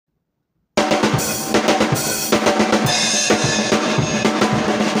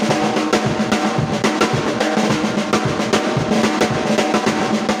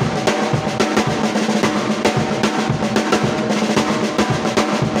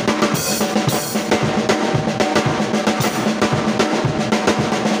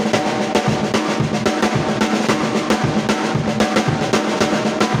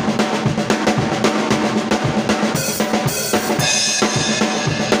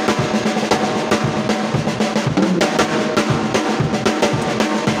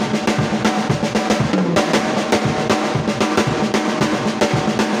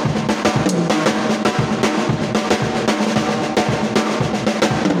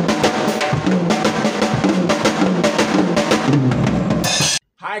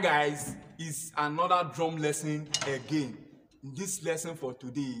guys, it's another drum lesson again. This lesson for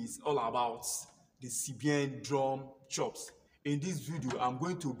today is all about the Seben Drum Chops. In this video, I'm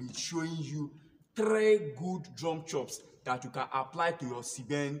going to be showing you 3 good drum chops that you can apply to your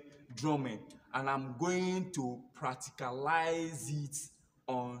Seben drumming, and I'm going to practicalize it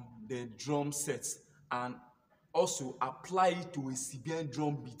on the drum sets and also apply it to a Seben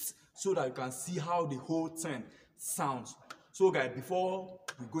drum beat so that you can see how the whole thing sounds. So guys, before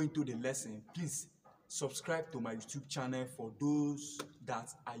we go into the lesson, please subscribe to my YouTube channel. For those that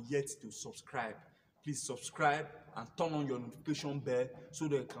are yet to subscribe, please subscribe and turn on your notification bell so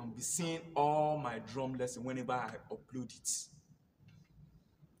that you can be seeing all my drum lessons whenever I upload it.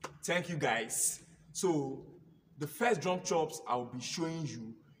 Thank you guys. So the first drum chops I will be showing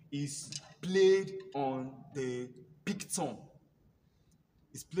you is played on the pick thumb.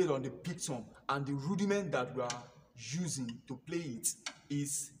 It's played on the pick thumb, and the rudiment that we are using to play it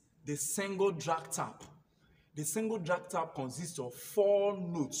is the single drag tap. The single drag tap consists of 4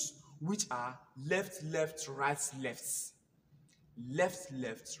 notes, which are left, left, right, left, left,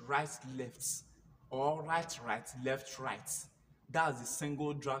 left, right, left, or right, right, left, right. That's the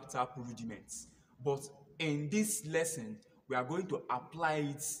single drag tap rudiment. But in this lesson, we are going to apply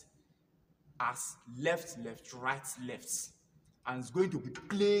it as left, left, right, left, and it's going to be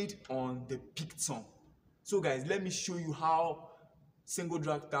played on the pick thumb. So guys, let me show you how single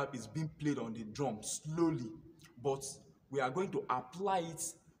drag tap is being played on the drum slowly, but we are going to apply it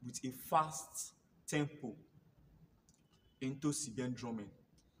with a fast tempo into Seben drumming.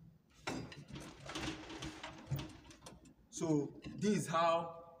 So this is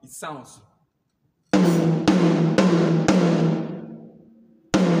how it sounds.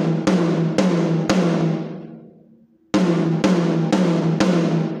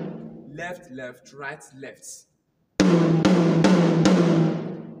 Left, left, right, left.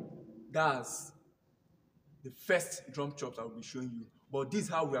 That's the first drum chops I will be showing you. But this is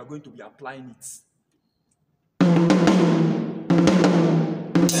how we are going to be applying it.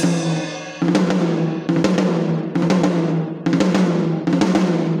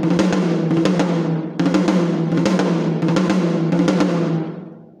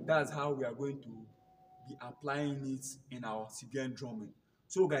 That's how we are going to be applying it in our Seben drumming.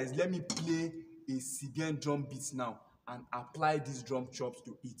 So guys, let me play a Seben drum beat now and apply these drum chops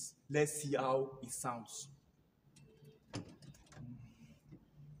to it. Let's see how it sounds.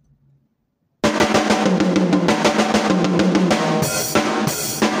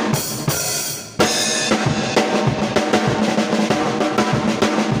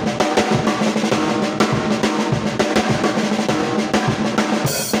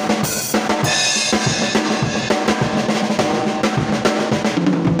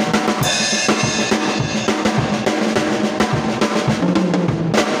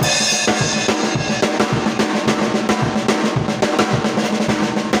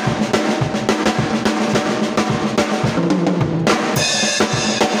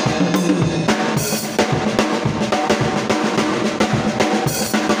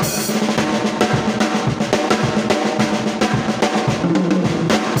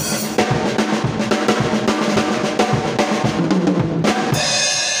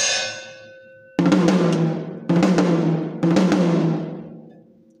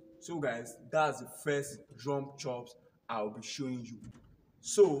 So guys, that's the first drum chops I'll be showing you.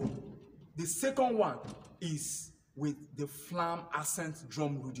 So the second one is with the flam accent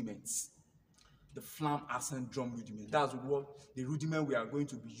drum rudiments. The flam accent drum rudiment. That's what the rudiment we are going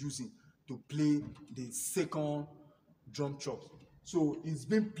to be using to play the second drum chop. So it's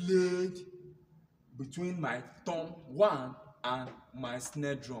been played between my thumb 1 and my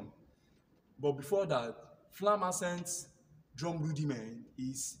snare drum. But before that, flam accent drum rudiment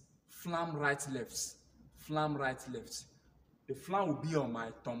is flam right left, flam right left. The flam will be on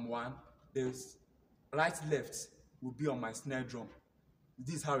my thumb 1, the right left will be on my snare drum.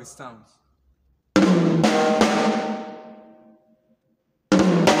 This is how it sounds.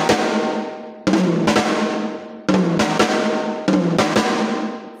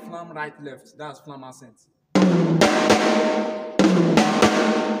 Flam right left, that's flam accent.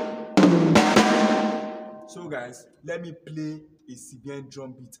 So guys, let me play a Seben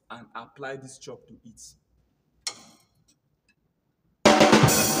drum beat and apply this chop to it.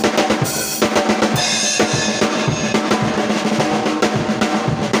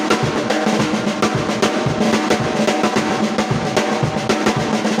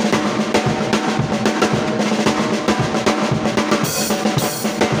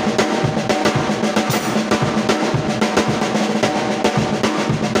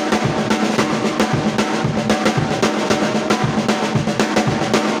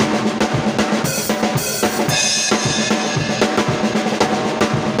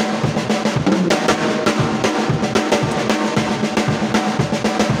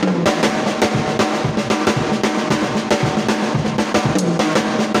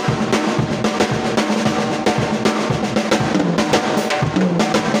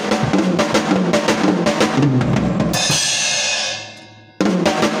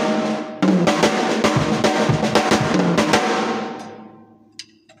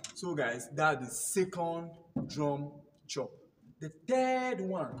 So guys, that's the second drum chop. The third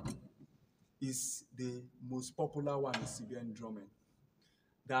one is the most popular one in Seben drumming.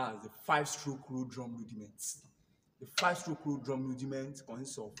 That's the 5-stroke roll drum rudiments. The 5-stroke roll drum rudiment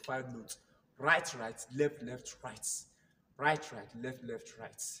consists of 5 notes: right, right, left, left, right, right, right, left, left,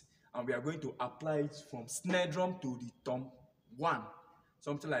 right. And we are going to apply it from snare drum to the thumb 1,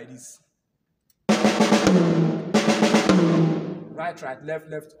 something like this. Right, right, left,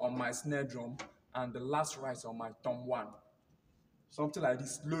 left on my snare drum, and the last right on my thumb 1, something like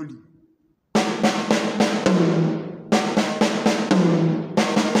this, slowly.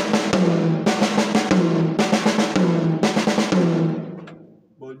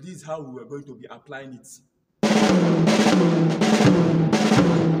 But this is how we are going to be applying it.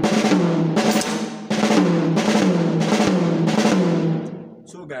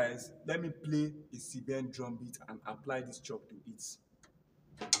 So guys, let me play a Seben drum beat and apply this chop to it.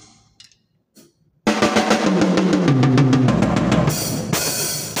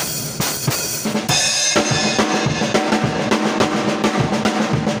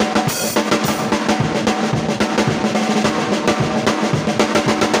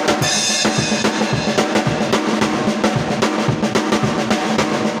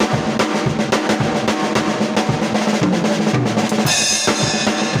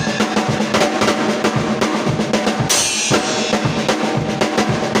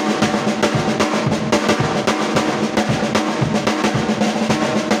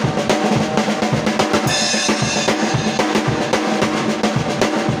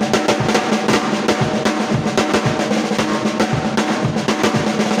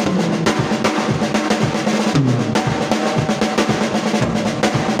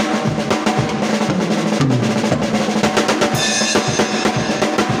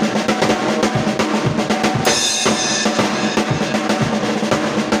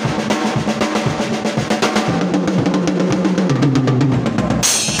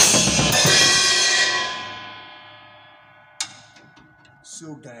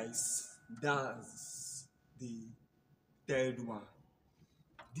 So guys, that's the third one.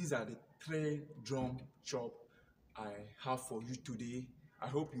 These are the 3 drum chop I have for you today. I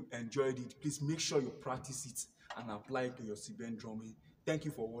hope you enjoyed it. Please make sure you practice it and apply it to your Seben drumming. Thank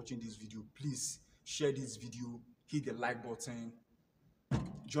you for watching this video. Please share this video, hit the like button,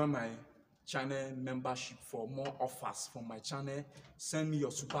 join my channel membership for more offers from my channel. Send me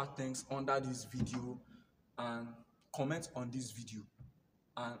your super thanks under this video and comment on this video,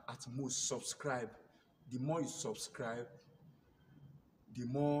 and at most subscribe. The more you subscribe, the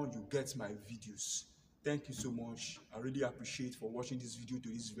more you get my videos. Thank you so much. I really appreciate for watching this video to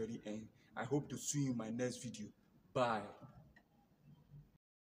this very end. I hope to see you in my next video. Bye.